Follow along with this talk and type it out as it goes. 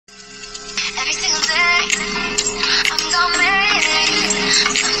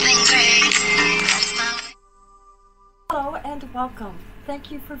Welcome. Thank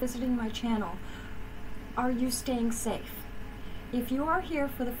you for visiting my channel. Are you staying safe? If you are here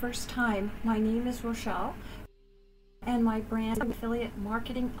for the first time, my name is Rochelle and my brand is Affiliate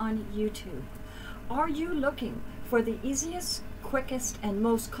Marketing on YouTube. Are you looking for the easiest, quickest, and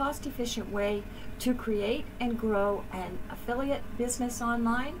most cost-efficient way to create and grow an affiliate business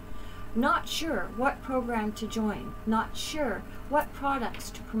online? Not sure what program to join, not sure what products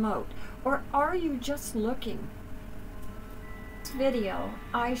to promote, or are you just looking? In this video,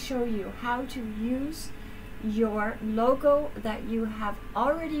 I show you how to use your logo that you have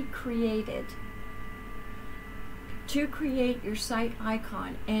already created to create your site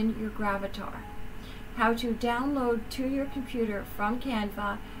icon and your Gravatar. How to download to your computer from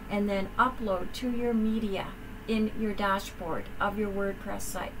Canva and then upload to your media in your dashboard of your WordPress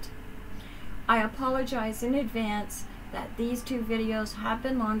site. I apologize in advance that these two videos have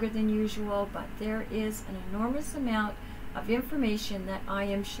been longer than usual, but there is an enormous amount of information that I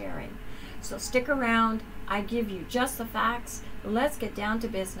am sharing. So stick around, I give you just the facts. Let's get down to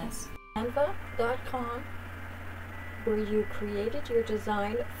business. Canva.com, where you created your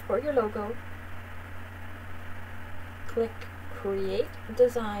design for your logo. Click Create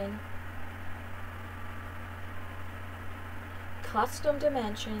Design, Custom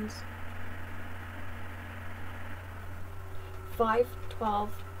Dimensions, 512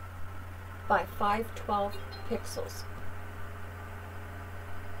 by 512 pixels.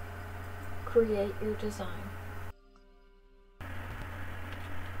 Create your design.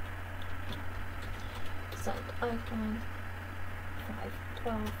 Site icon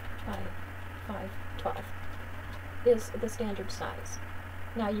 512 by 512 is the standard size.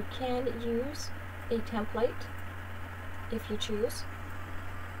 Now you can use a template if you choose,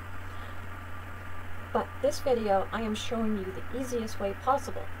 but this video I am showing you the easiest way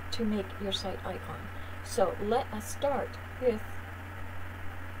possible to make your site icon. So let us start with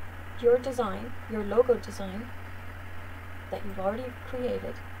your design, your logo design that you've already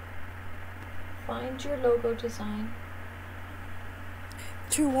created. Find your logo design.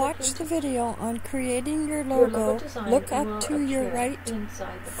 To watch the video on creating your logo, look up to your right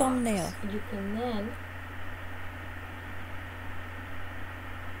thumbnail. You can then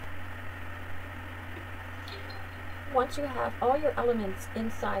once you have all your elements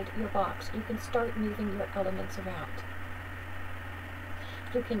inside your box, you can start moving your elements around.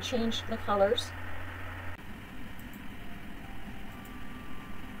 You can change the colors.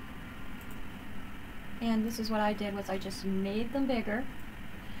 And this is what I did, was I just made them bigger,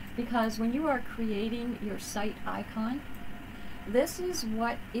 because when you are creating your site icon, this is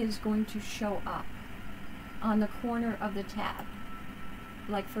what is going to show up on the corner of the tab.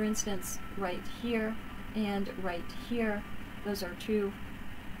 Like for instance, right here and right here, those are two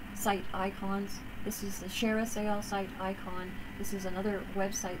site icons. This is the share a sale site icon. This is another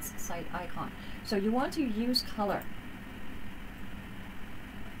website's site icon. So you want to use color,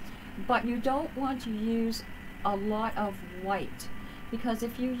 but you don't want to use a lot of white, because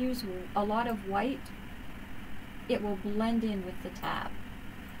if you use a lot of white, it will blend in with the tab.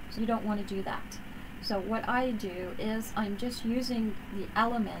 So you don't want to do that. So what I do is I'm just using the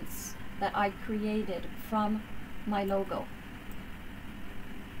elements that I created from my logo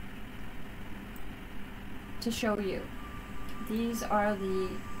to show you. These are the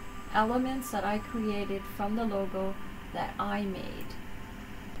elements that I created from the logo that I made.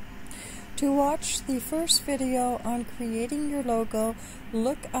 To watch the first video on creating your logo,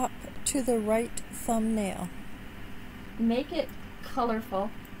 look up to the right thumbnail. Make it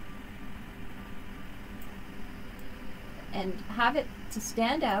colorful and have it to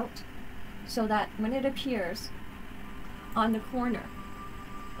stand out so that when it appears on the corner,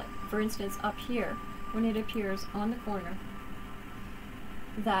 like for instance up here, when it appears on the corner,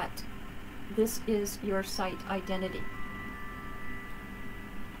 that this is your site identity.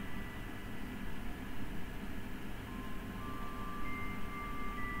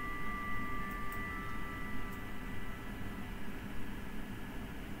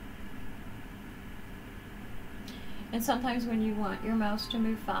 And sometimes when you want your mouse to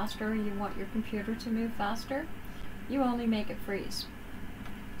move faster, you want your computer to move faster, you only make it freeze.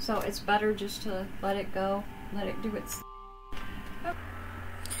 So it's better just to let it go, let it do its...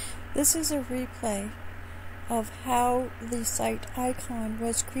 This is a replay of how the site icon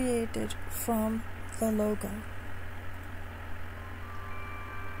was created from the logo.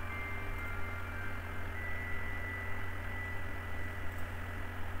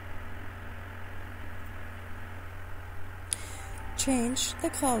 Change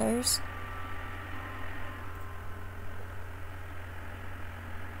the colors.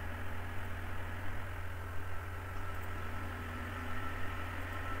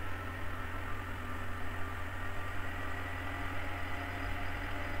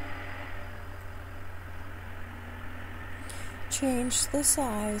 change the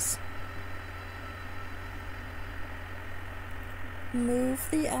size, move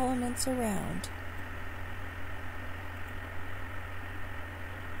the elements around.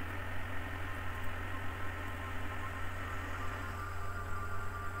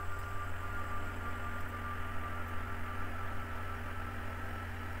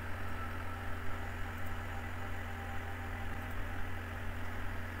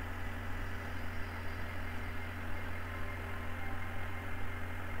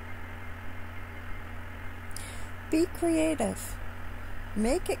 Be creative.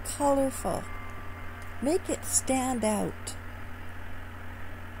 Make it colorful. Make it stand out.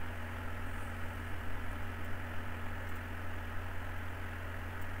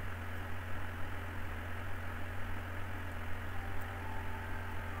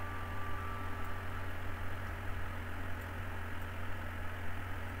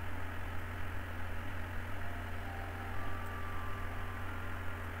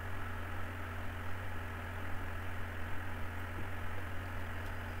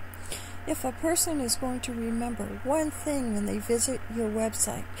 If a person is going to remember one thing when they visit your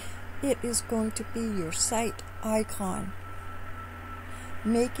website, it is going to be your site icon.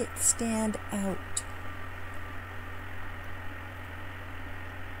 Make it stand out.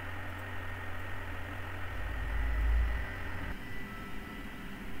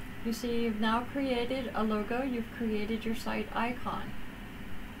 You see, you've now created a logo, you've created your site icon.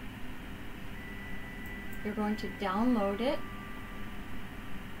 You're going to download it.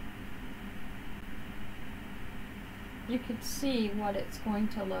 You can see what it's going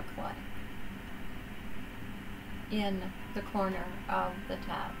to look like in the corner of the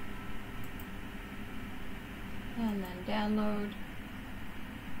tab. And then download.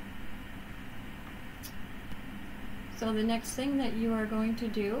 So the next thing that you are going to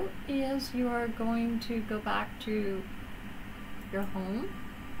do is you are going to go back to your home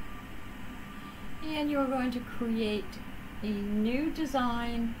and you are going to create a new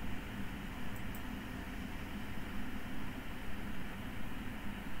design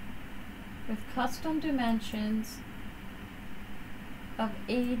with custom dimensions of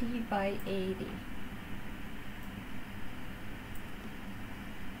 80 by 80.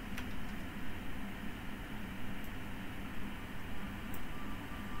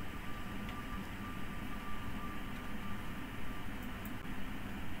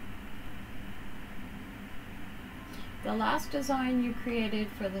 The last design you created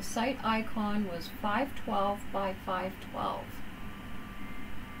for the site icon was 512 by 512.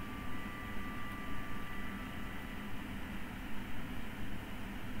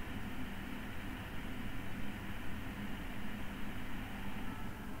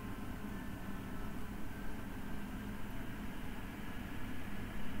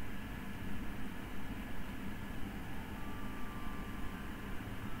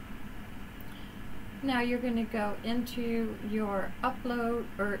 Now you're going to go into your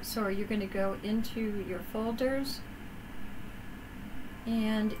you're going to go into your folders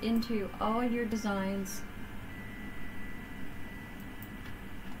and into all your designs.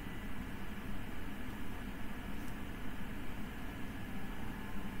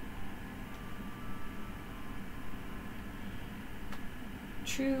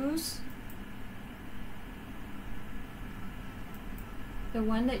 Choose the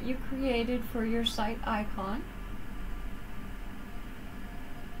one that you created for your site icon.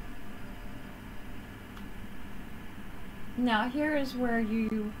 Now here is where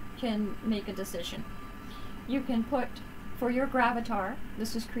you can make a decision. You can put for your Gravatar,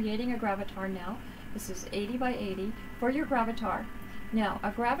 this is creating a Gravatar now, this is 80 by 80, for your Gravatar. Now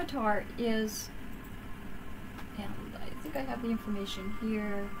a Gravatar is, and I think I have the information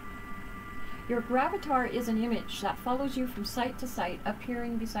here, your Gravatar is an image that follows you from site to site,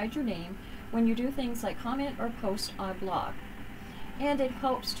 appearing beside your name when you do things like comment or post on a blog. And it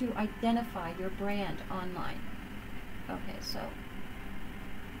helps to identify your brand online. Okay, so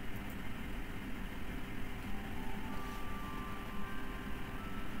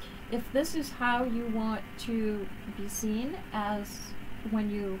if this is how you want to be seen as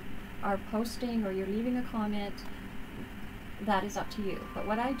when you are posting or you're leaving a comment, that is up to you. But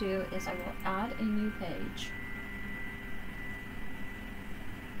what I do is I will add a new page.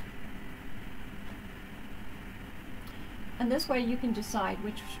 And this way you can decide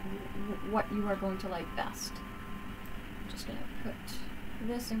what you are going to like best. I'm just going to put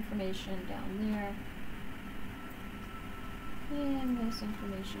this information down there. And this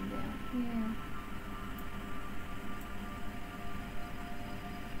information down here.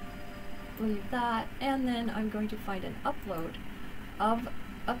 Leave that, and then I'm going to find an upload of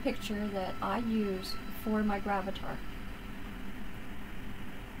a picture that I use for my Gravatar.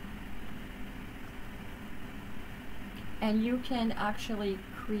 and you can actually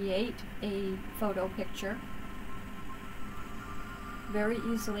create a photo picture very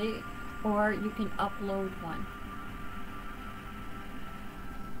easily, or you can upload one.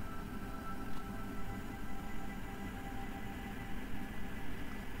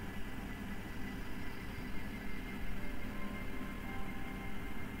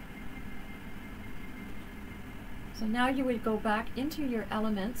 So now you would go back into your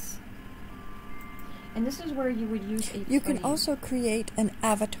elements, and this is where you would use a frame. You can also create an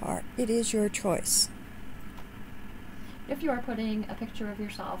avatar. It is your choice. If you are putting a picture of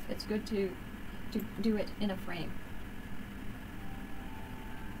yourself, it's good to do it in a frame.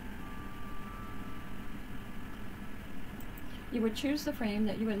 You would choose the frame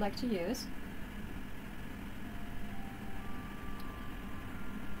that you would like to use.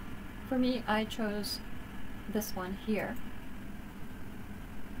 For me, I chose this one here.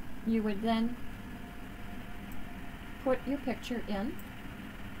 You would then put your picture in.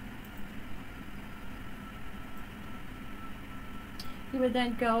 You would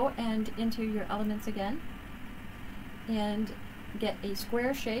then go and into your elements again and get a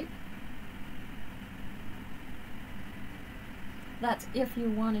square shape. That's if you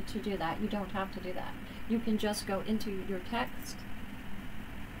wanted to do that. You don't have to do that. You can just go into your text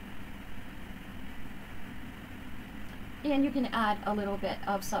and you can add a little bit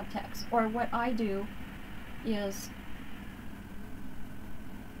of subtext. Or what I do is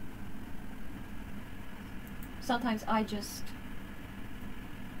sometimes I just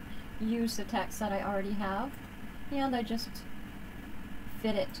use the text that I already have and I just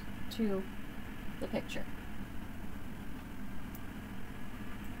fit it to the picture.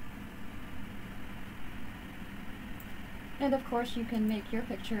 And of course you can make your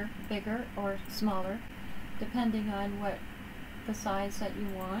picture bigger or smaller depending on what the size that you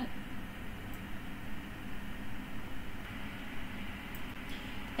want.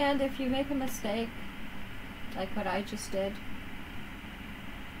 And if you make a mistake, like what I just did,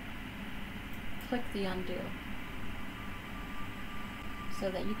 click the undo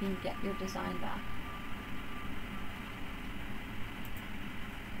so that you can get your design back.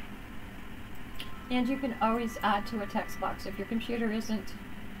 And you can always add to a text box. If your computer isn't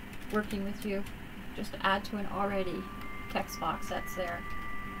working with you, just add to an already text box that's there.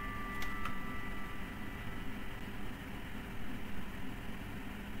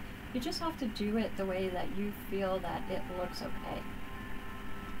 You just have to do it the way that you feel that it looks okay.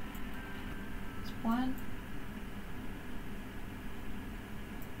 It's one.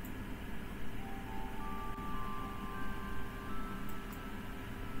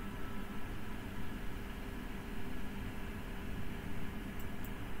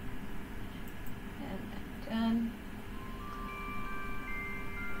 Done.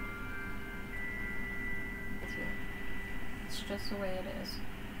 It's just the way it is.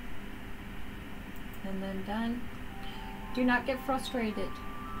 And then done. Do not get frustrated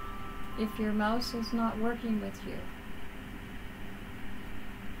if your mouse is not working with you.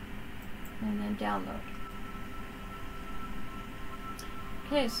 And then download.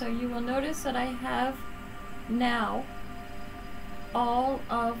 Okay, so you will notice that I have now all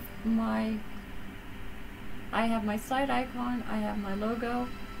of my I have my site icon, I have my logo,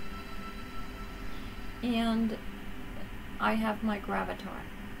 and I have my Gravatar.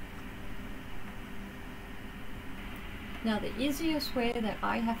 Now the easiest way that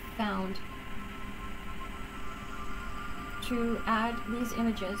I have found to add these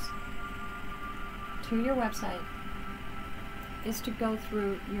images to your website is to go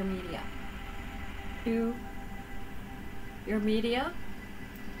through your media. To your media,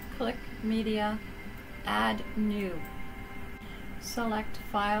 click Media, Add New. Select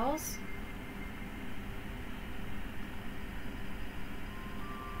Files.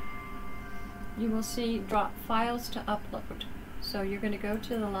 You will see Drop Files to Upload. So you're going to go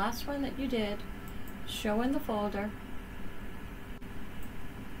to the last one that you did, Show in the Folder.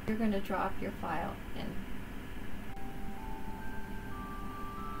 You're going to drop your file in.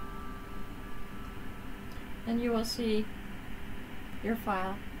 And you will see your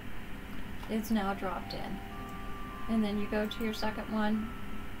file is now dropped in. And then you go to your second one,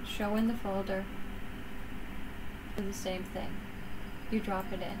 Show in the Folder, do the same thing. You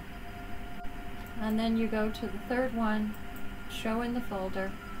drop it in. And then you go to the third one, Show in the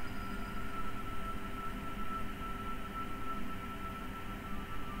Folder,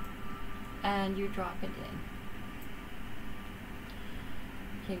 and you drop it in.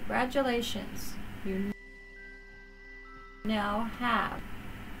 Congratulations, you now have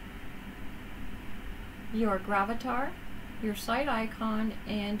your Gravatar, your site icon,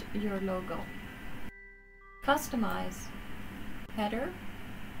 and your logo. Customize header.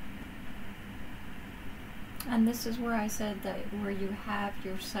 And this is where I said that where you have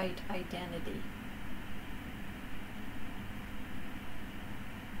your site identity.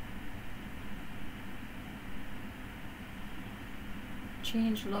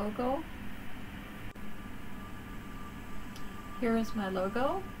 Change logo. Here is my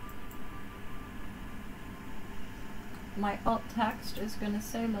logo. My alt text is going to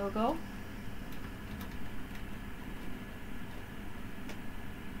say logo.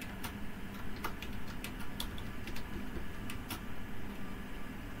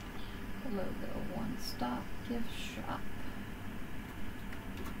 Logo one-stop gift shop.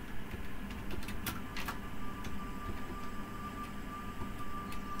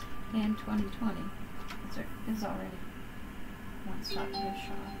 And 2020 is already one-stop gift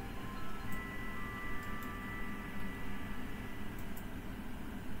shop.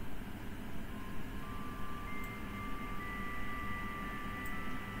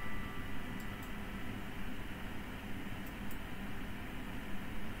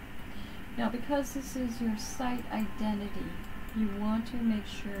 Now, because this is your site identity, you want to make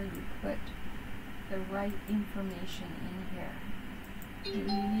sure you put the right information in here. You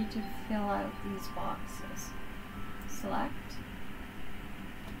need to fill out these boxes. Select.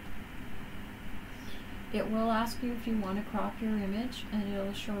 It will ask you if you want to crop your image, and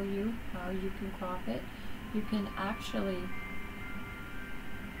it'll show you how you can crop it. You can actually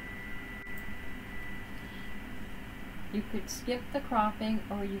you could skip the cropping,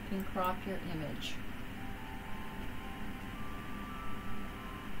 or you can crop your image.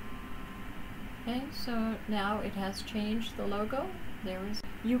 Okay, so now it has changed the logo. There is.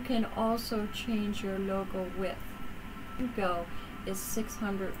 You can also change your logo width. Go is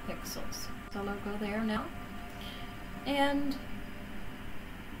 600 pixels. The logo there now. And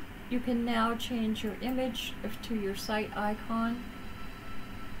you can now change your image to your site icon.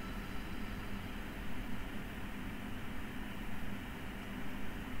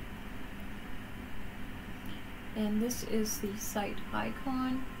 And this is the site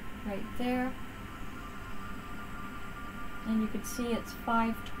icon right there. And you can see it's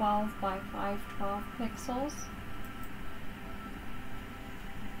 512 by 512 pixels.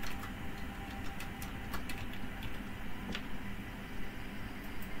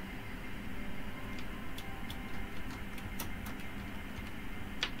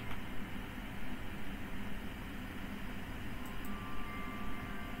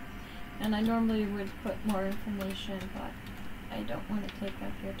 And I normally would put more information, but I don't want to take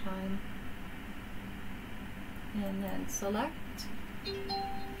up your time. And then select.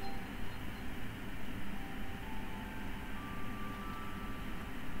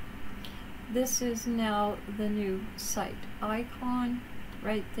 This is now the new site icon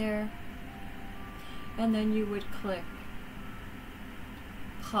right there. And then you would click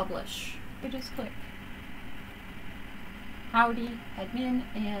Publish. You just click Howdy, Admin,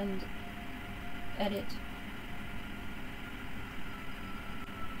 and edit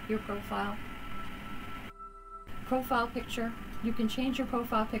your profile. Profile picture. You can change your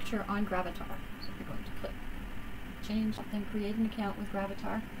profile picture on Gravatar. So you're going to click Change, then create an account with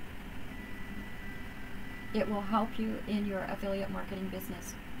Gravatar. It will help you in your affiliate marketing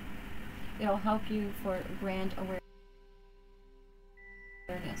business. It'll help you for brand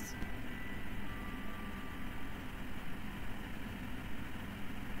awareness.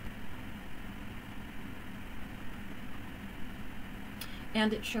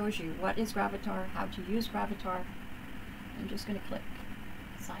 And it shows you what is Gravatar, how to use Gravatar. I'm just going to click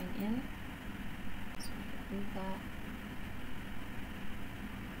Sign In. So I can move that.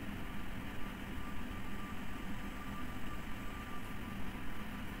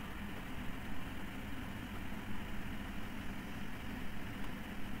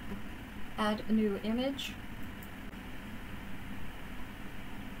 Add a new image.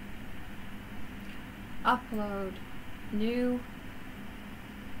 Upload new.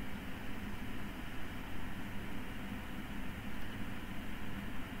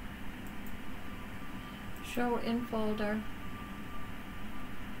 Show in folder,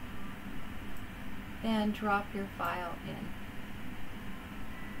 and drop your file in.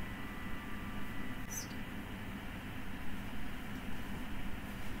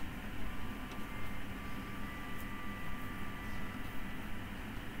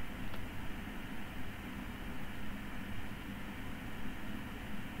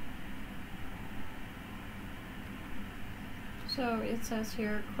 So it says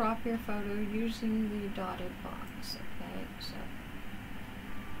here, crop your photo using the dotted box. Okay, so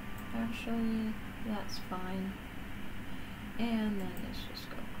actually that's fine. And then let's just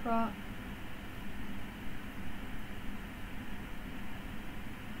go crop.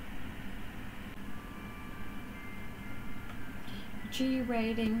 G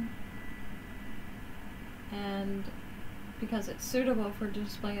rating, and because it's suitable for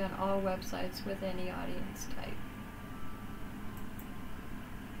display on all websites with any audience type.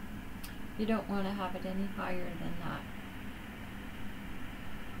 You don't want to have it any higher than that.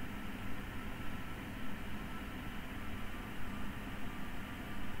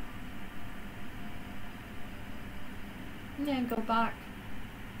 And then go back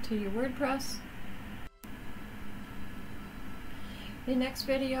to your WordPress. The next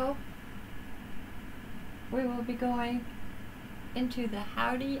video, we will be going into the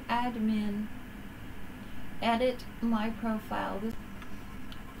Howdy Admin, edit my profile.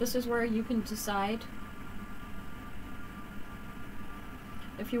 This is where you can decide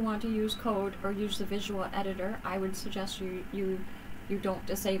if you want to use code or use the visual editor. I would suggest you don't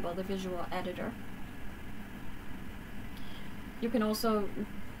disable the visual editor. You can also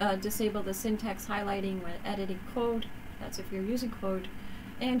disable the syntax highlighting when editing code. That's if you're using code.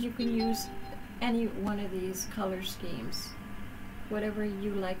 And you can use any one of these color schemes, whatever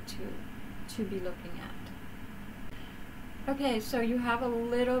you like to be looking at. Okay, so you have a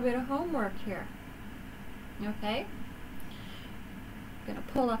little bit of homework here. Okay? I'm going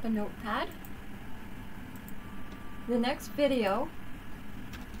to pull up a notepad. The next video,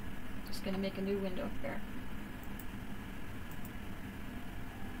 just going to make a new window here.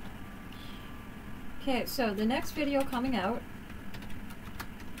 Okay, so the next video coming out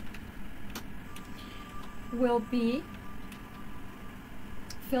will be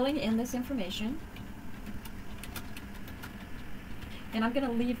filling in this information, and I'm going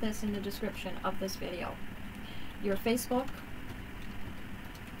to leave this in the description of this video. Your Facebook,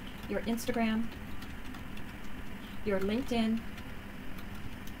 your Instagram, your LinkedIn,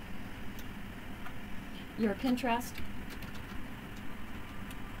 your Pinterest,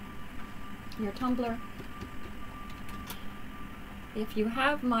 your Tumblr. If you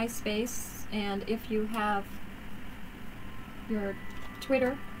have MySpace, and if you have your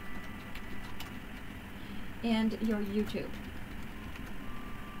Twitter and your YouTube.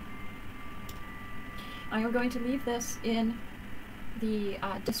 I am going to leave this in the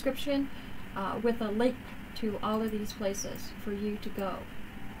description with a link to all of these places for you to go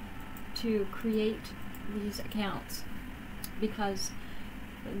to create these accounts, because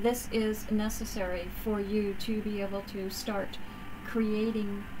this is necessary for you to be able to start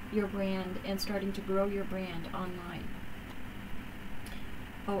creating your brand and starting to grow your brand online.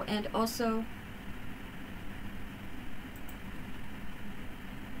 Oh, and also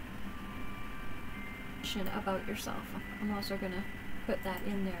about yourself. I'm also going to put that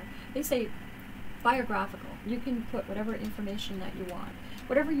in there. They say biographical. You can put whatever information that you want,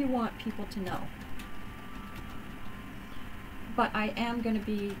 whatever you want people to know. But I am going to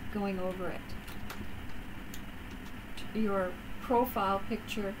be going over it. Your profile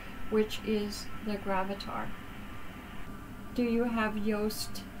picture, which is the Gravatar. Do you have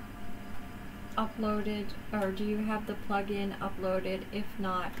Yoast uploaded, or do you have the plugin uploaded? If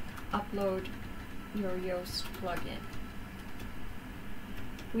not, upload your Yoast plugin.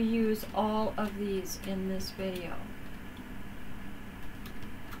 We use all of these in this video.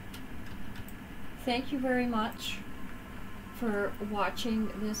 Thank you very much for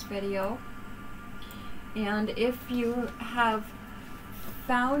watching this video, and if you have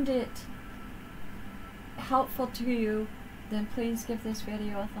found it helpful to you, then please give this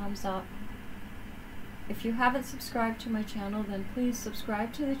video a thumbs up. If you haven't subscribed to my channel, then please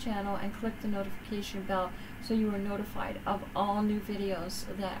subscribe to the channel and click the notification bell so you are notified of all new videos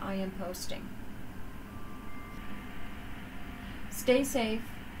that I am posting. Stay safe,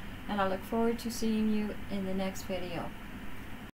 and I look forward to seeing you in the next video.